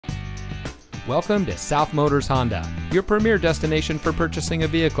Welcome to South Motors Honda, your premier destination for purchasing a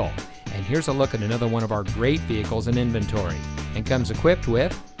vehicle. And here's a look at another one of our great vehicles in inventory, and comes equipped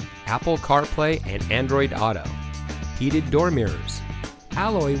with Apple CarPlay and Android Auto, heated door mirrors,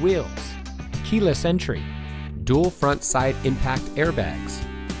 alloy wheels, keyless entry, dual front side impact airbags,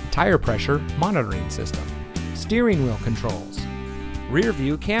 tire pressure monitoring system, steering wheel controls, rear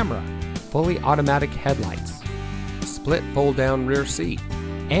view camera, fully automatic headlights, split fold down rear seat,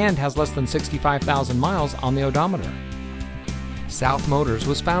 and has less than 65,000 miles on the odometer. South Motors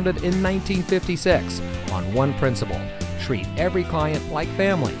was founded in 1956 on one principle: treat every client like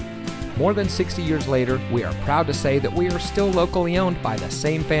family. More than 60 years later, we are proud to say that we are still locally owned by the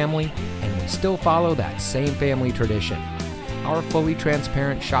same family, and we still follow that same family tradition. Our fully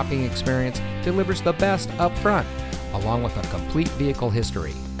transparent shopping experience delivers the best up front, along with a complete vehicle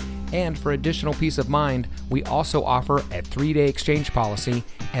history. And for additional peace of mind, we also offer a 3-day exchange policy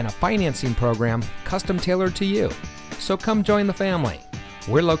and a financing program custom tailored to you. So come join the family.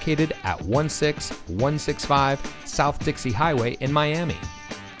 We're located at 16165 South Dixie Highway in Miami.